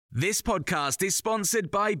This podcast is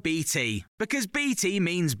sponsored by BT, because BT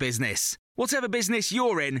means business. Whatever business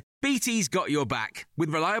you're in, BT's got your back, with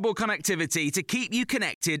reliable connectivity to keep you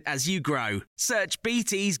connected as you grow. Search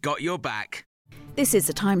BT's got your back. This is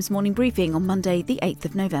the Times morning briefing on Monday, the 8th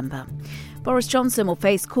of November. Boris Johnson will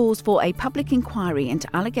face calls for a public inquiry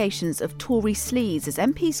into allegations of Tory sleaze as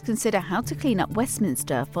MPs consider how to clean up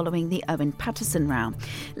Westminster following the Owen Paterson row.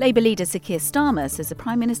 Labour leader Sir Keir Starmer says the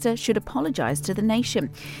Prime Minister should apologise to the nation.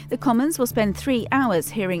 The Commons will spend 3 hours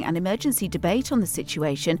hearing an emergency debate on the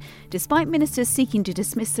situation, despite ministers seeking to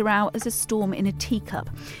dismiss the row as a storm in a teacup.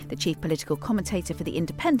 The chief political commentator for The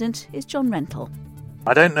Independent is John Rentoul.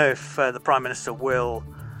 I don't know if the Prime Minister will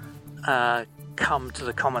come to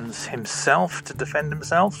the Commons himself to defend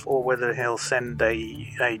himself, or whether he'll send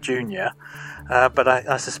a junior. But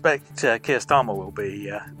I suspect Keir Starmer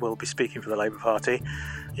will be speaking for the Labour Party.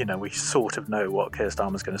 You know, we sort of know what Keir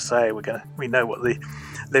Starmer's going to say. We know what the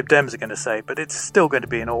Lib Dems are going to say, but it's still going to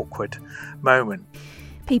be an awkward moment.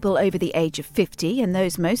 People over the age of 50 and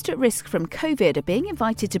those most at risk from COVID are being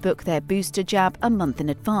invited to book their booster jab a month in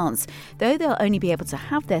advance. Though they'll only be able to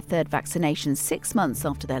have their third vaccination 6 months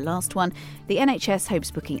after their last one, the NHS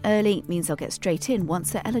hopes booking early means they'll get straight in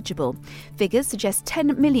once they're eligible. Figures suggest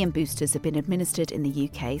 10 million boosters have been administered in the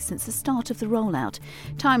UK since the start of the rollout.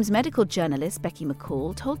 Times medical journalist Becky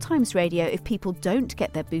McCall told Times Radio if people don't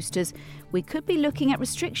get their boosters, we could be looking at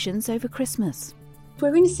restrictions over Christmas.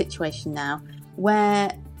 We're in a situation now where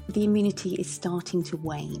the immunity is starting to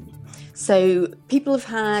wane. So people have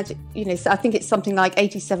had, I think it's something like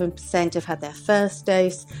 87% have had their first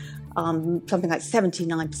dose, something like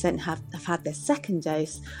 79% have had their second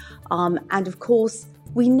dose. And of course,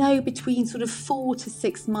 we know between sort of 4 to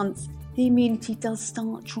 6 months, the immunity does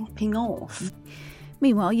start dropping off.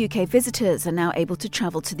 Meanwhile, UK visitors are now able to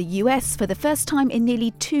travel to the US for the first time in nearly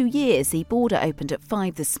 2 years. The border opened at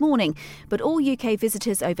 5 this morning, but all UK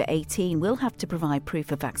visitors over 18 will have to provide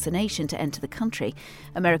proof of vaccination to enter the country.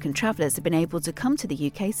 American travellers have been able to come to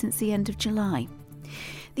the UK since the end of July.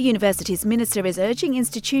 The university's minister is urging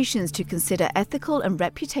institutions to consider ethical and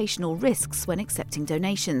reputational risks when accepting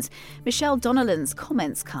donations. Michelle Donnellan's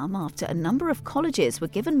comments come after a number of colleges were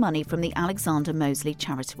given money from the Alexander Mosley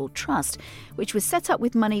Charitable Trust, which was set up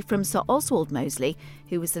with money from Sir Oswald Mosley,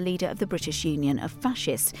 who was the leader of the British Union of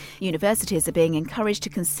Fascists. Universities are being encouraged to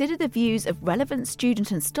consider the views of relevant student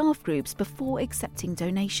and staff groups before accepting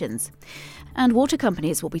donations. And water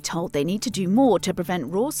companies will be told they need to do more to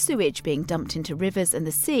prevent raw sewage being dumped into rivers and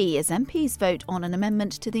the sea as MPs vote on an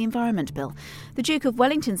amendment to the Environment Bill. The Duke of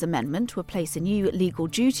Wellington's amendment will place a new legal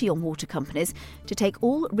duty on water companies to take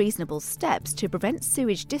all reasonable steps to prevent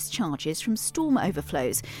sewage discharges from storm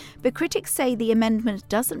overflows. But critics say the amendment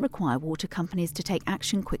doesn't require water companies to take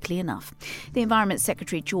action quickly enough. The Environment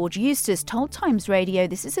Secretary George Eustice told Times Radio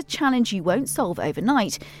this is a challenge you won't solve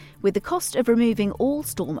overnight, with the cost of removing all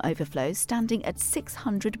storm overflows standing at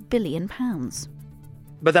 £600 billion.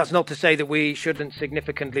 But that's not to say that we shouldn't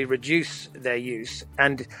significantly reduce their use.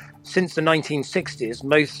 And since the 1960s,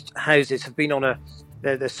 most houses have been on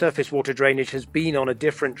the surface water drainage has been on a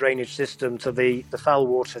different drainage system to the foul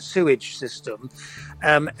water sewage system.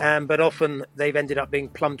 But often they've ended up being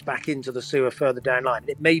plumbed back into the sewer further downline.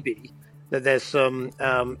 It may be that there's some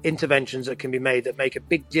interventions that can be made that make a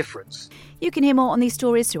big difference. You can hear more on these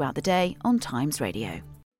stories throughout the day on Times Radio.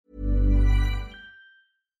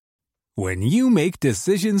 When you make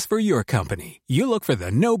decisions for your company, you look for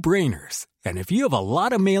the no-brainers. And if you have a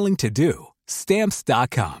lot of mailing to do,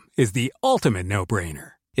 Stamps.com is the ultimate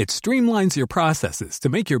no-brainer. It streamlines your processes to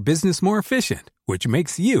make your business more efficient, which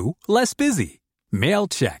makes you less busy. Mail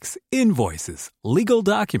checks, invoices, legal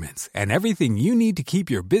documents, and everything you need to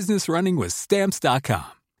keep your business running with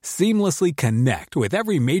Stamps.com. Seamlessly connect with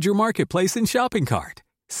every major marketplace and shopping cart.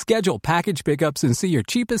 Schedule package pickups and see your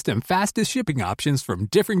cheapest and fastest shipping options from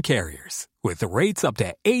different carriers, with rates up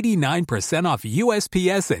to 89% off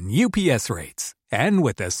USPS and UPS rates. And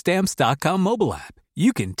with the Stamps.com mobile app,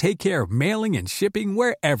 you can take care of mailing and shipping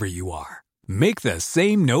wherever you are. Make the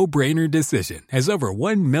same no-brainer decision as over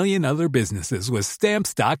 1 million other businesses with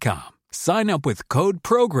Stamps.com. Sign up with code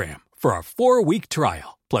PROGRAM for a 4-week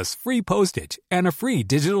trial, plus free postage and a free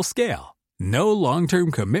digital scale. No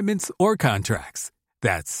long-term commitments or contracts.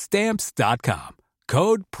 That's Stamps.com.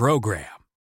 Code PROGRAM.